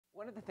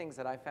One of the things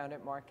that I found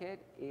at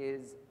market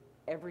is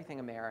everything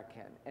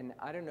American. And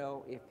I don't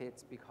know if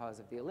it's because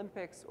of the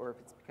Olympics or if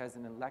it's because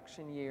of an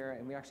election year,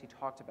 and we actually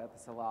talked about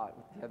this a lot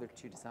with the other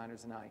two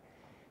designers and I.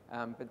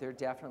 But there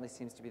definitely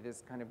seems to be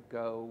this kind of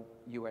go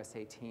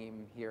USA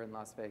team here in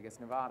Las Vegas,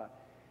 Nevada.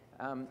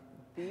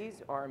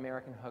 These are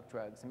American hooked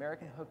rugs.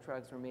 American hooked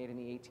rugs were made in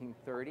the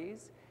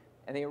 1830s,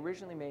 and they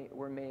originally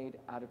were made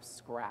out of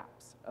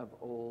scraps of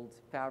old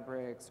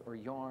fabrics or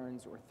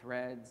yarns or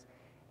threads,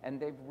 and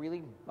they've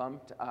really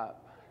bumped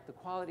up the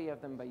quality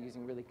of them by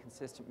using really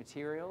consistent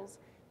materials,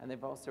 and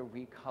they've also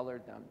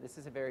recolored them. This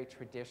is a very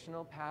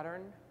traditional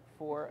pattern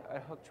for a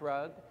hooked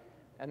rug,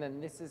 and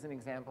then this is an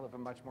example of a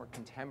much more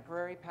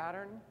contemporary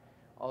pattern,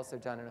 also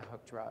done in a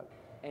hooked rug.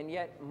 And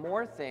yet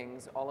more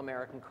things, all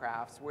American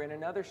crafts, we're in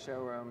another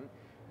showroom,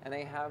 and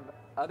they have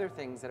other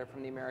things that are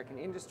from the American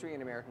industry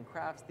and American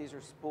crafts. These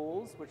are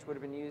spools, which would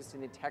have been used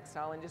in the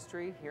textile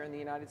industry here in the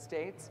United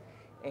States.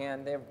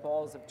 And they have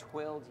balls of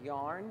twilled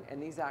yarn,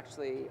 and these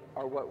actually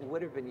are what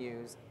would have been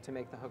used to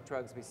make the hooked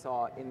rugs we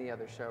saw in the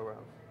other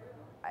showroom.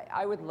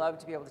 I would love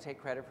to be able to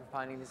take credit for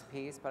finding this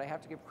piece, but I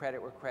have to give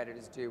credit where credit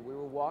is due. We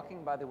were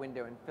walking by the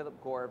window and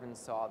Philip Gorrivan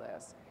saw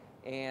this.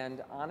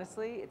 And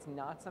honestly, it's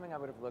not something I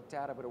would have looked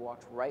at. I would have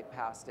walked right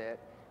past it.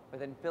 But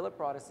then Philip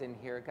brought us in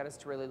here, got us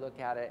to really look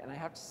at it, and I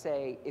have to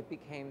say it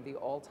became the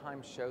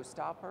all-time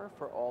showstopper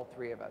for all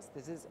three of us.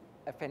 This is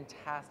a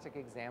fantastic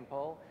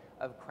example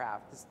of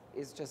craft. This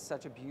is just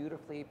such a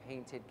beautifully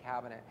painted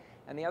cabinet.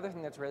 And the other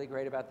thing that's really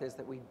great about this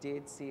that we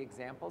did see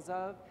examples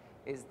of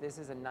is this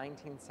is a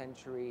 19th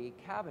century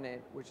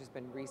cabinet which has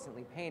been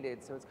recently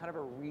painted, so it's kind of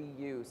a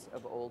reuse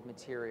of old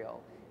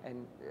material,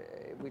 and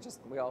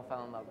we all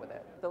fell in love with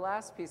it. The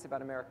last piece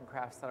about American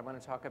crafts that I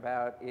want to talk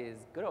about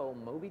is good old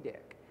Moby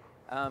Dick.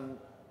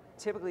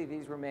 Typically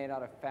these were made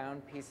out of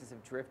found pieces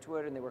of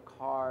driftwood, and they were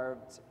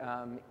carved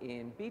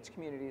in beach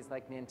communities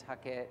like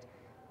Nantucket,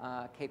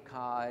 Cape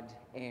Cod,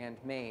 and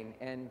Maine.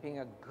 And being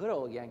a good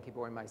old Yankee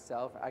boy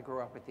myself, I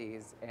grew up with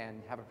these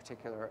and have a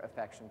particular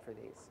affection for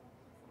these.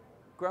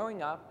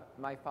 Growing up,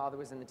 my father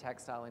was in the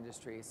textile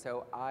industry,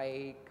 so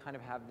I kind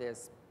of have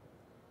this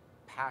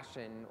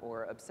passion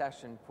or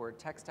obsession for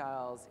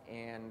textiles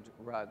and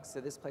rugs. So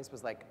this place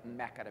was like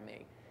Mecca to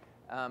me.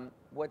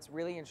 What's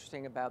really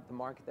interesting about the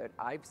market that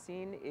I've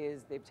seen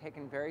is they've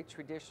taken very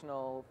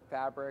traditional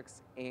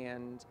fabrics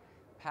and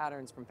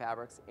patterns from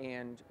fabrics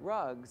and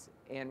rugs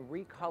and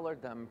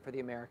recolored them for the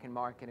American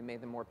market and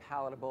made them more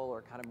palatable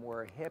or kind of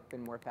more hip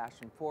and more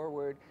fashion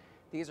forward.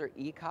 These are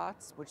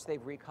icots, which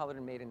they've recolored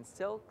and made in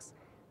silks.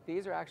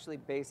 These are actually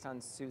based on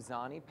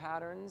Suzani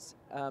patterns,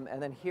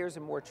 and then here's a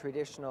more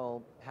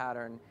traditional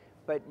pattern,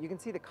 but you can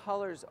see the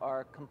colors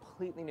are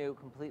completely new,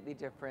 completely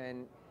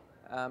different,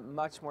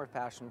 much more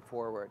fashion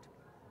forward.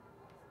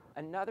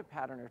 Another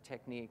pattern or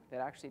technique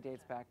that actually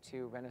dates back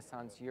to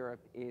Renaissance Europe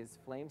is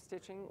flame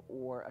stitching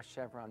or a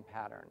chevron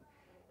pattern.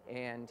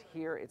 And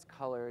here it's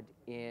colored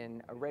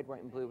in a red,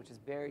 white, and blue, which is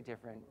very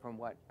different from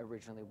what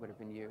originally would have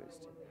been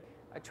used.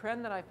 A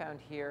trend that I found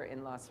here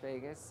in Las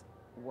Vegas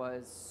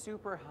was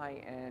super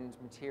high-end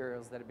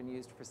materials that have been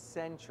used for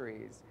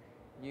centuries,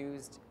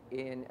 used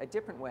in a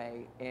different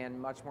way and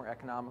much more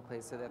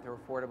economically so that they're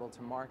affordable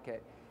to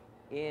market.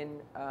 In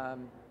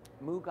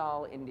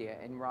Mughal, India,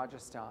 in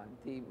Rajasthan,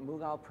 the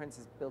Mughal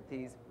princes built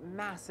these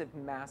massive,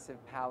 massive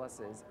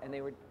palaces, and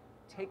they would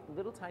take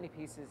little tiny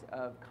pieces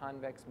of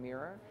convex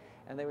mirror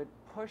and they would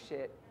push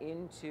it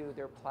into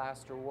their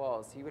plaster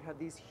walls. So you would have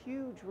these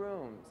huge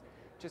rooms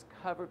just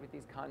covered with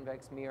these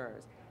convex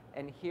mirrors.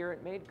 And here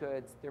at Made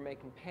Goods, they're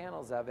making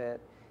panels of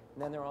it,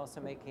 and then they're also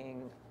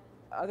making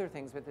other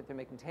things with it. They're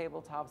making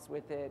tabletops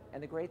with it,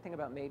 and the great thing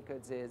about Made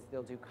Goods is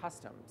they'll do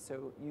custom.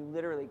 So you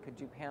literally could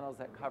do panels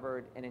that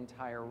covered an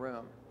entire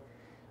room.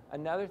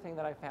 Another thing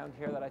that I found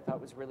here that I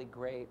thought was really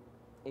great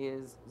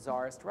is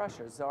Tsarist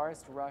Russia.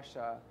 Tsarist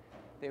Russia,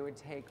 they would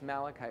take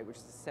malachite, which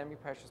is a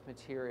semi-precious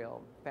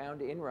material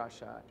found in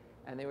Russia,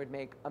 and they would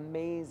make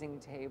amazing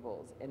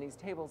tables. And these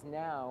tables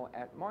now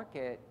at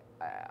market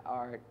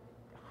are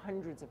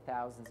hundreds of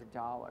thousands of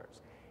dollars.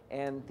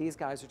 And these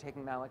guys are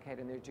taking malachite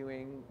and they're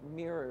doing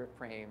mirror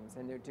frames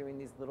and they're doing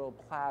these little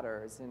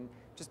platters and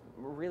just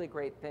really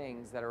great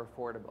things that are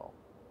affordable.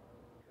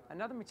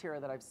 Another material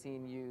that I've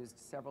seen used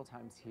several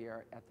times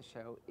here at the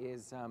show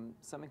is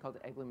something called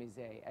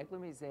églimisé.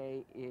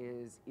 Églimisé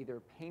is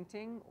either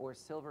painting or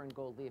silver and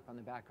gold leaf on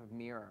the back of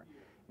mirror.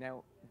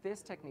 Now,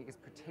 this technique is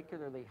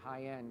particularly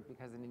high-end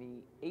because in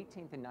the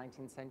 18th and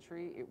 19th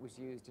century, it was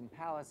used in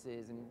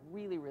palaces and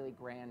really, really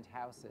grand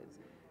houses.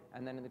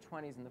 And then in the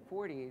 20s and the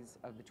 40s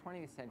of the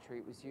 20th century,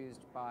 it was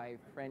used by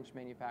French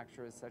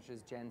manufacturers such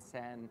as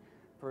Janssen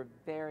for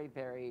very,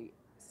 very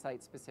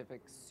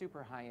site-specific,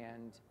 super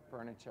high-end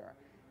furniture.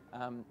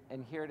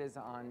 And here it is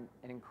on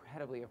an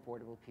incredibly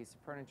affordable piece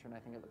of furniture, and I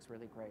think it looks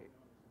really great.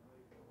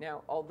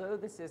 Now, although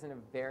this isn't a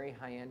very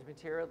high-end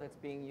material that's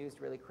being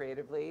used really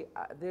creatively,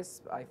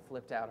 this I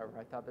flipped out over.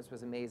 I thought this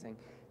was amazing.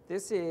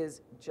 This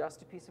is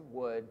just a piece of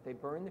wood. They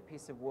burn the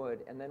piece of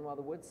wood, and then while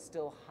the wood's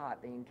still hot,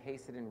 they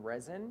encase it in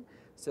resin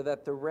so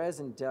that the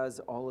resin does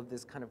all of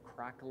this kind of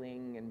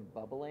crackling and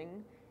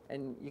bubbling,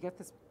 and you get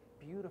this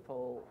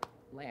beautiful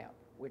lamp,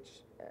 which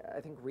I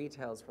think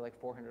retails for like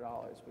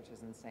 $400, which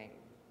is insane.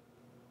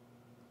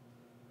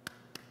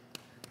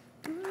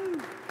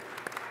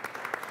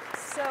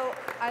 So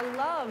I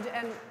loved,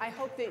 and I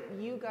hope that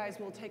you guys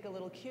will take a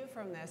little cue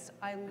from this,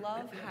 I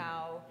love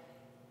how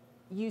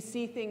you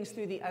see things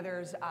through the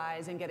other's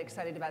eyes and get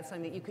excited about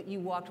something that you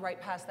walked right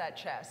past that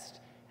chest.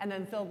 And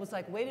then Phil was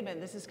like, wait a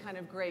minute, this is kind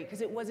of great, because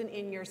it wasn't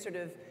in your sort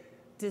of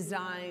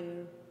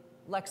design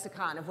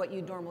lexicon of what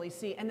you'd normally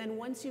see. And then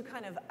once you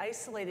kind of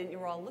isolated and you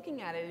were all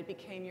looking at it, it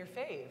became your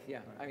fave. Yeah,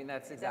 I mean,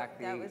 that's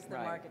exactly That was the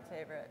right. market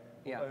favorite.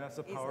 Yeah, And that's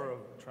the power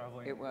of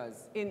traveling. it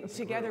was.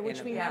 Together,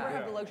 which we never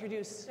have the Yeah. luxury to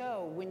do.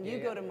 So when you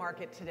Yeah. go to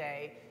market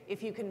today,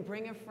 if you can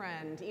bring a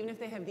friend, even if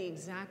they have the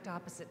exact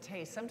opposite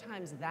taste,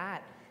 sometimes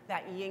that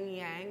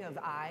yin-yang of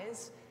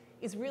eyes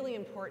is really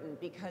important,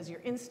 because your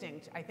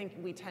instinct, I think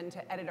we tend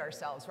to edit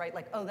ourselves, right?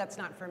 Like, oh, that's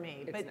not for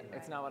me.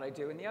 It's not what I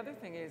do. And the other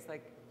thing is,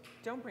 like,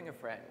 don't bring a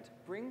friend.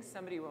 Bring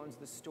somebody who owns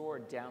the store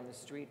down the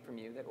street from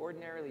you that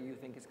ordinarily you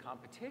think is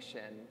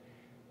competition,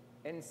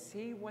 and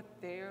see what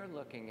they're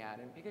looking at.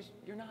 And because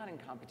you're not in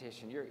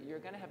competition, you're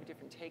going to have a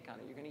different take on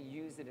it. You're going to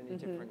use it in a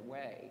different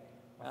way.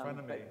 A friend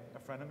of me. A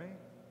friend of me?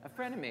 A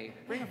frenemy.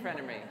 Bring a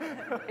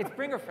frenemy. It's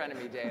Bring a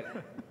Frenemy Day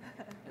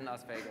in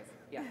Las Vegas.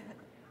 Yeah.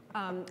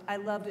 I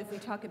loved, if we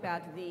talk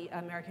about the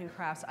American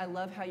crafts, I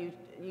love how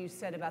you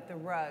said about the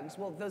rugs.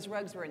 Well, those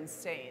rugs were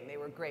insane. They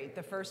were great.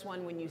 The first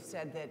one, when you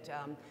said that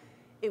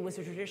it was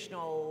a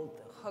traditional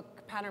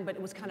hook pattern, but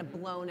it was kind of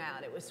blown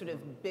out. It was sort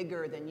of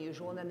bigger than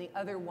usual. And then the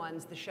other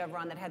ones, the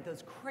chevron that had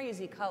those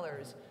crazy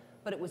colors,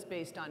 but it was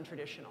based on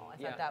traditional. I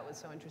thought that was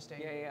so interesting.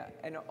 Yeah, yeah.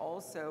 And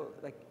also,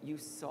 like, you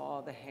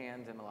saw the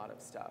hand in a lot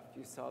of stuff.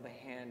 You saw the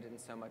hand in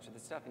so much of the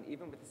stuff. And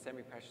even with the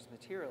semi-precious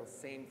materials,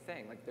 same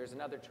thing. Like, there's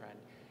another trend.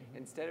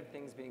 Instead of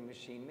things being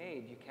machine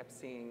made, you kept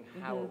seeing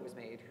how it was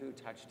made, who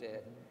touched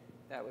it.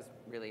 That was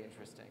really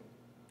interesting.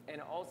 And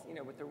also, you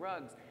know, with the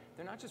rugs,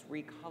 they're not just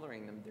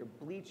recoloring them, they're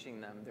bleaching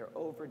them, they're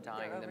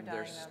over-dyeing them,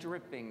 they're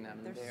stripping them.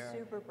 They're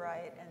super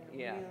bright and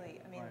Yeah. really,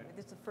 I mean, Right.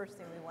 this is the first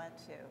thing we went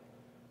to.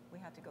 We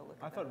had to go look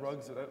at I thought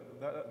those. rugs,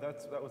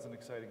 that was an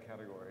exciting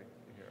category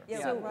here. Yeah,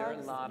 Yeah, so there are a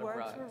rugs, lot of rugs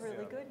rugs. were really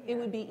Yeah. good here. It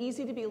would be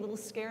easy to be a little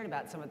scared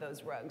about some of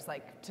those rugs,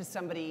 like to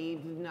somebody,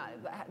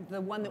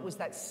 the one that was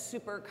that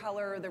super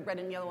color, the red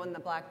and yellow and the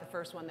black, the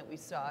first one that we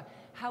saw.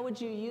 How would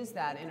you use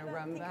that in a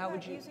room? Think How about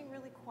would you? using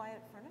really quiet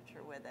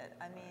furniture with it.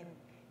 I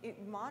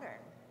mean, modern,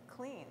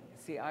 clean.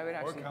 See, I would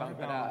actually bump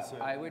it up. counterbalance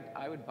it. I would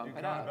You bump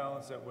it up.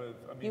 counterbalance it with,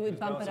 I mean, You would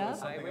bump it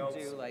balance up? with I something would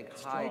else do like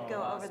strong. high You'd go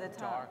gloss, over the top.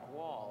 dark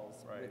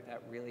walls Right. with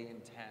that really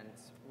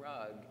intense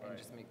rug and Right.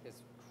 just make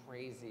this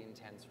crazy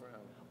intense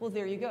room. Well,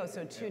 there you go.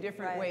 So two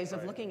different Right. ways of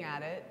Right. looking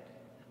at it.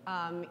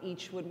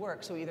 Each would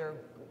work. So either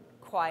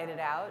quiet it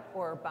out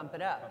or bump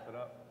it up. Bump it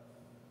up.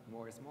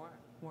 More is more.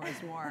 More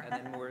is more.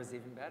 And then more is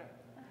even better.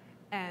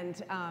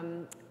 And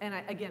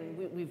again,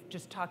 we've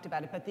just talked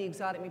about it, but the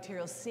exotic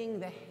materials, seeing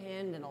the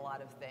hand in a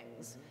lot of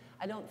things.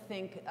 I don't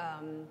think,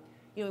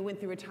 we went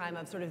through a time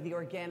of sort of the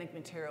organic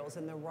materials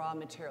and the raw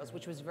materials,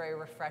 which was very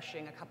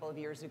refreshing a couple of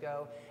years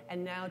ago.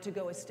 And now to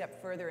go a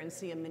step further and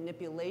see a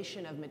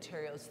manipulation of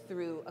materials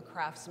through a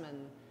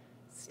craftsman's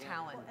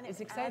talent And is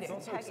it exciting. Adds,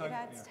 also exciting, it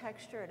adds yeah.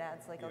 texture, it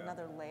adds like Yeah.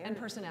 another layer. And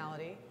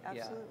personality.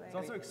 Absolutely. It's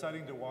also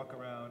exciting to walk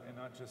around and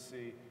not just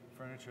see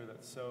furniture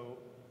that's so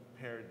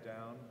pared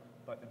down,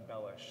 but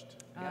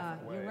embellished in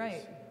different ways. You're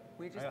right.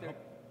 We just I there-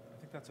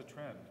 think that's a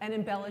trend. And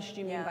embellished,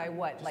 you mean Yeah. by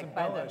what? Just Like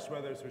by the embellished,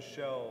 whether it's with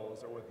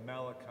shells or with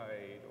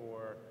malachite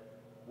or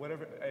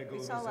whatever,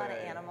 We saw a lot of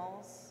aglouzé.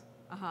 animals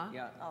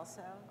yeah.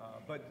 also.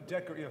 But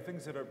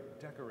things that are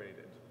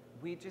decorated.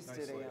 We just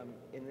did Nicely.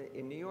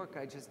 in New York,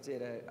 I just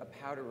did a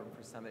powder room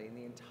for somebody. In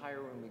the entire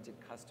room, we did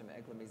custom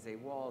aglouzé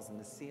walls and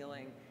the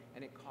ceiling,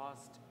 and it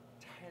cost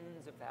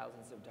tens of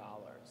thousands of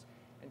dollars.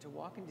 And to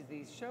walk into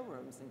these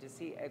showrooms and to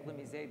see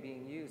aglouzé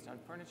being used on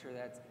furniture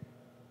that's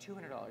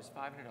 $200,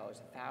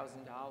 $500,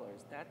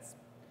 $1,000, that's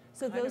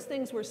So kind those of-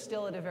 things were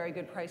still at a very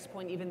good price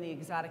point, even the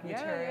exotic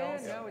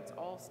materials. Yeah, no, it's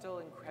all still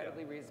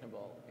incredibly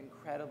reasonable,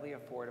 incredibly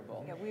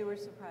affordable. Yeah, we were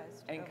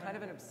surprised. And kind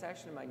of an overnight.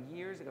 obsession of mine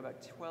years ago,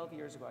 about 12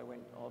 years ago, I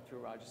went all through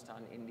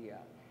Rajasthan, India,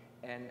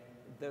 and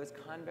those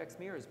convex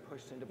mirrors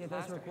pushed into Yeah,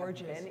 those were plastic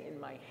gorgeous. have been in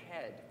my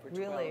head for 12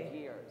 Really?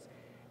 years.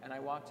 And I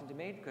walked into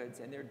Made Goods,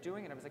 and they're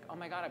doing it. I was like, oh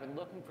my God, I've been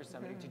looking for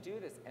somebody to do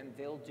this, and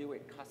they'll do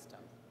it custom.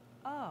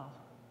 Oh,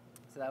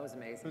 So that was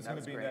amazing. Who's that going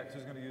was to be great. next?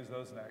 Who's going to use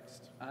those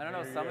next? I don't know.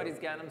 Me or you? Somebody's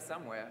getting them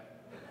somewhere.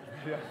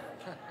 Yeah.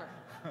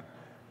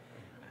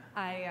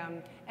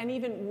 and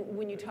even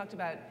when you talked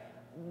about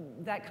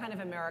that kind of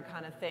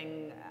Americana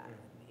thing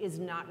is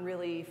not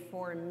really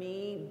for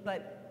me,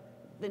 but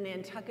the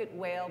Nantucket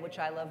whale, which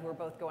I love, we're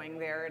both going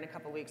there in a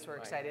couple weeks, we're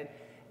Right. excited.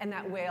 And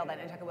that whale, that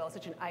Nantucket whale, is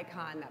such an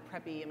icon, that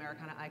preppy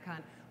Americana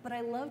icon. But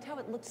I loved how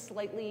it looked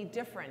slightly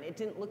different. It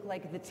didn't look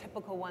like the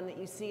typical one that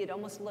you see. It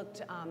almost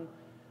looked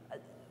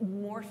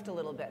morphed a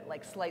little bit,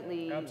 like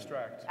slightly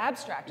Abstract.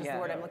 Abstract is the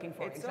word I'm looking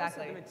for. It's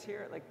exactly. also the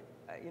material, like,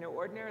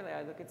 ordinarily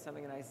I look at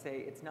something and I say,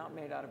 it's not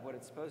made out of what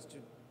it's supposed to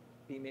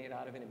be made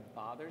out of, and it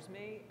bothers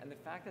me. And the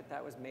fact that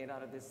that was made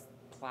out of this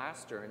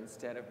plaster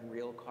instead of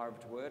real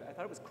carved wood, I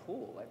thought it was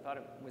cool. I thought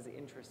it was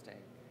interesting.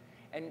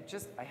 And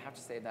just, I have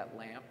to say, that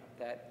lamp,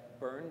 that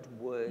burned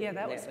wood. Yeah,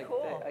 that was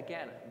cool.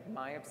 Again,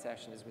 my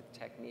obsession is with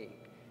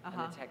technique. And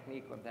the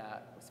technique of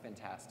that was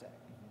fantastic.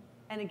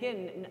 And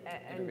again,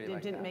 and really it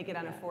liked didn't that, make it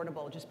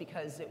unaffordable just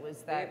because it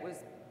was that. It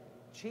was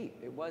cheap.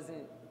 It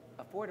wasn't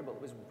affordable.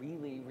 It was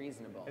really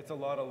reasonable. It's a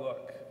lot of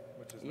look,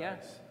 which is Yeah.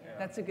 nice. Yeah.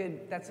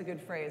 That's a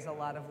good phrase, a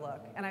lot of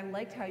look. And I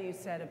liked how you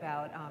said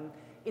about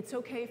it's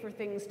okay for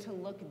things to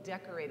look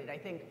decorated. I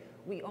think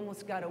we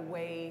almost got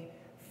away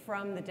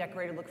from the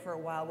decorated look for a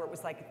while where it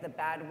was like the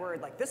bad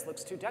word, like this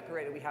looks too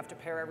decorated, we have to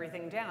pare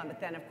everything down. But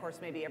then of course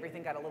maybe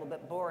everything got a little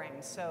bit boring.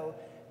 So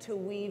to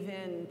weave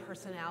in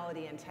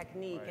personality and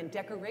technique and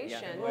decoration.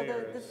 Yeah. Well,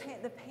 Layers.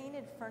 the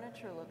painted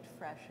furniture looked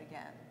fresh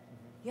again.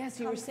 Yes,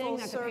 you were Come saying full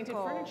that, the painted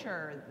circle.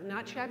 furniture,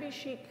 not shabby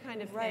chic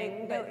kind of Right,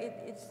 thing, no, but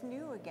it's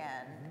new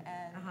again,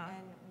 and, Uh-huh.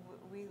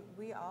 and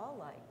we all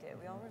liked it.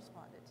 We all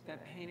responded to That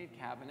it. painted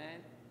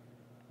cabinet.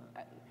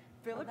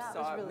 Philip that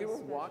was saw it. really We were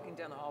special. walking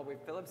down the hallway.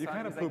 Philip You saw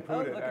kind it. of He was like, poo-pooed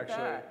oh, it, look at actually.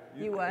 that.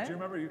 You what? Do you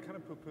remember? You kind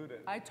of poo-pooed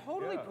it. I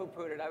totally Yeah.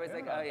 poo-pooed it. I was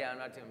like, Yeah. oh yeah, I'm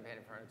not doing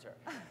painted furniture.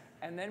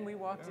 And then we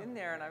walked in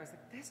there and I was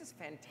like, this is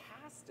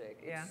fantastic.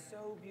 It's Yeah.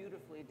 so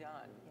beautifully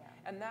done. Yeah.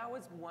 And that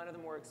was one of the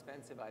more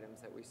expensive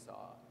items that we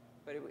saw.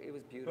 But it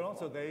was beautiful. But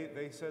also,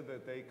 they said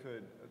that they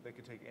could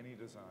take any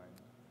design.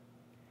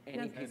 Any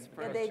Now- piece of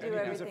Yeah, they furniture. do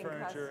any piece of everything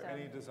furniture, custom.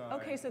 any design.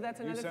 Okay, so that's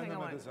another you send thing I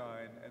them want. a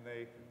design,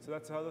 and so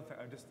that's the other thing.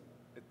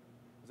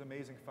 It's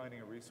amazing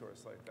finding a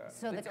resource like that.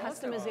 so the It's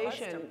also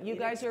customization, custom, you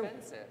guys are,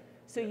 inexpensive.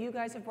 so you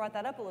guys have brought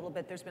that up a little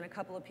bit. There's been a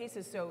couple of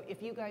pieces. So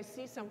if you guys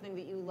see something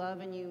that you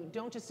love and you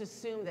don't just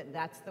assume that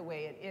that's the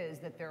way it is,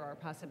 that there are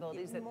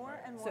possibilities that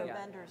More and more so-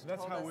 vendors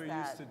That's told how us we're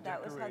that. used to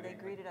That was how they decorating,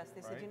 greeted us.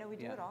 They said, right? you know, we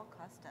do Yeah. it all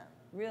custom.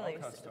 really.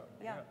 All custom.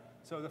 Yeah.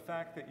 So the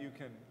fact that you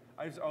can,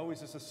 always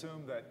just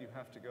assumed that you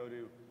have to go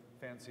to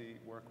fancy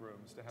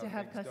workrooms to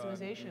have things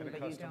customization, done in a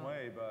but you custom don't.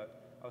 way, but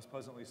I was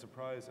pleasantly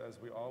surprised, as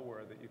we all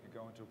were, that you could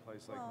go into a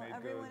place like Well, Made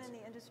everyone Goods. in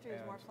the industry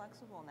is more and-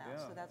 flexible now, yeah.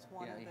 so that's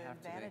one Yeah, of you the have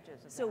to be.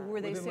 advantages of So that. were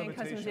they Within saying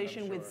limitation, I'm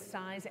customization with sure.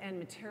 size and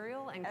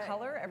material and Uh,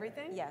 color,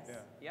 everything? Yes.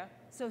 Yeah. Yeah.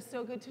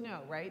 So good to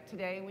know, right?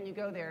 Today, when you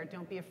go there,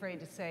 don't be afraid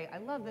to say, I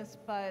love this,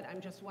 but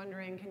I'm just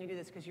wondering, can you do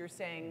this? Because you're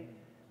saying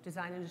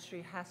design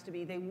industry has to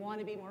be, they want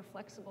to be more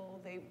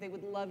flexible. They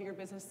would love your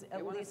business They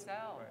at want to least.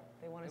 sell. Right.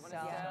 They want to They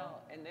sell. want to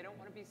sell, and they don't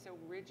want to be so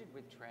rigid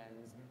with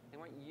trends. They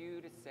want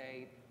you to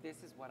say,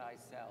 this is what I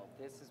sell.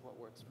 This is what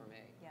works for me.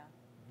 Yeah.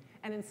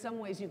 And in some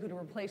ways, you could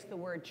replace the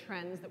word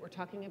trends that we're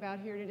talking about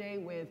here today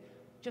with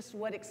just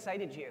what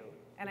excited you.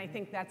 And I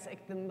think that's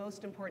like the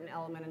most important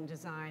element in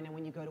design and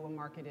when you go to a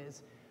market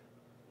is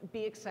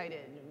be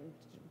excited,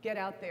 get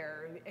out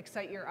there,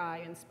 excite your eye,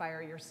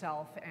 inspire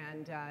yourself,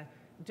 and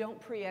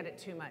don't pre-edit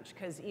too much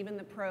because even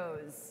the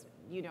pros,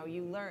 you know,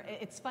 you learn,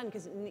 it's fun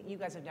because you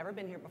guys have never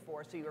been here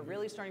before, so you were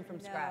really starting from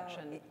scratch.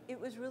 No, And it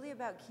was really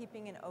about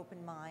keeping an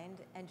open mind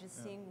and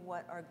just seeing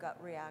what our gut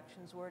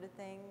reactions were to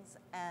things.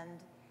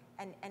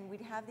 And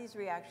we'd have these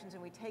reactions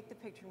and we'd take the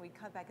picture and we'd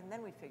come back and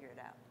then we'd figure it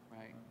out.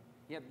 Right.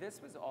 Yeah,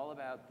 this was all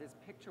about, this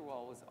picture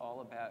wall was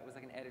all about, it was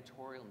like an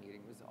editorial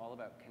meeting. It was all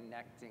about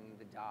connecting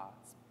the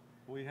dots.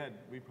 We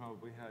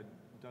probably had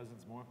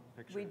dozens more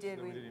pictures. We did,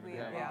 that we didn't even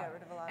got have.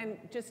 rid of a lot. And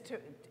just to,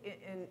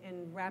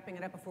 in wrapping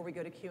it up before we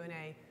go to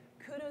Q&A,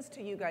 kudos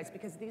to you guys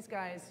because these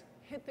guys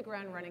hit the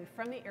ground running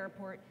from the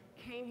airport,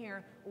 came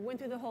here, went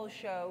through the whole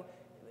show,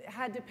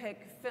 had to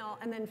pick film,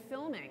 and then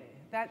filming.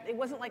 That it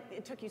wasn't like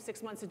it took you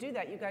 6 months to do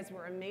that. You guys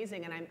were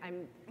amazing,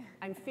 and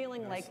I'm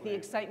feeling like the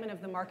excitement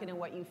of the market and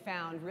what you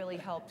found really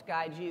helped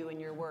guide you in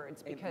your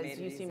words because made it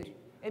you seemed easy.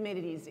 it made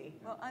it easy.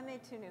 Well, I made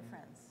 2 new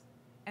friends.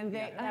 And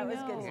they, that I was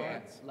know. good too.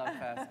 Yes, Love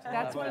Fest.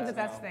 That's Love one of the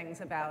Fest. best things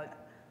about.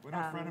 We're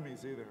not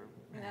frenemies either.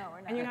 No,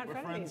 we're not. And you're not We're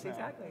frenemies, friends now.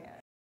 exactly. Yeah.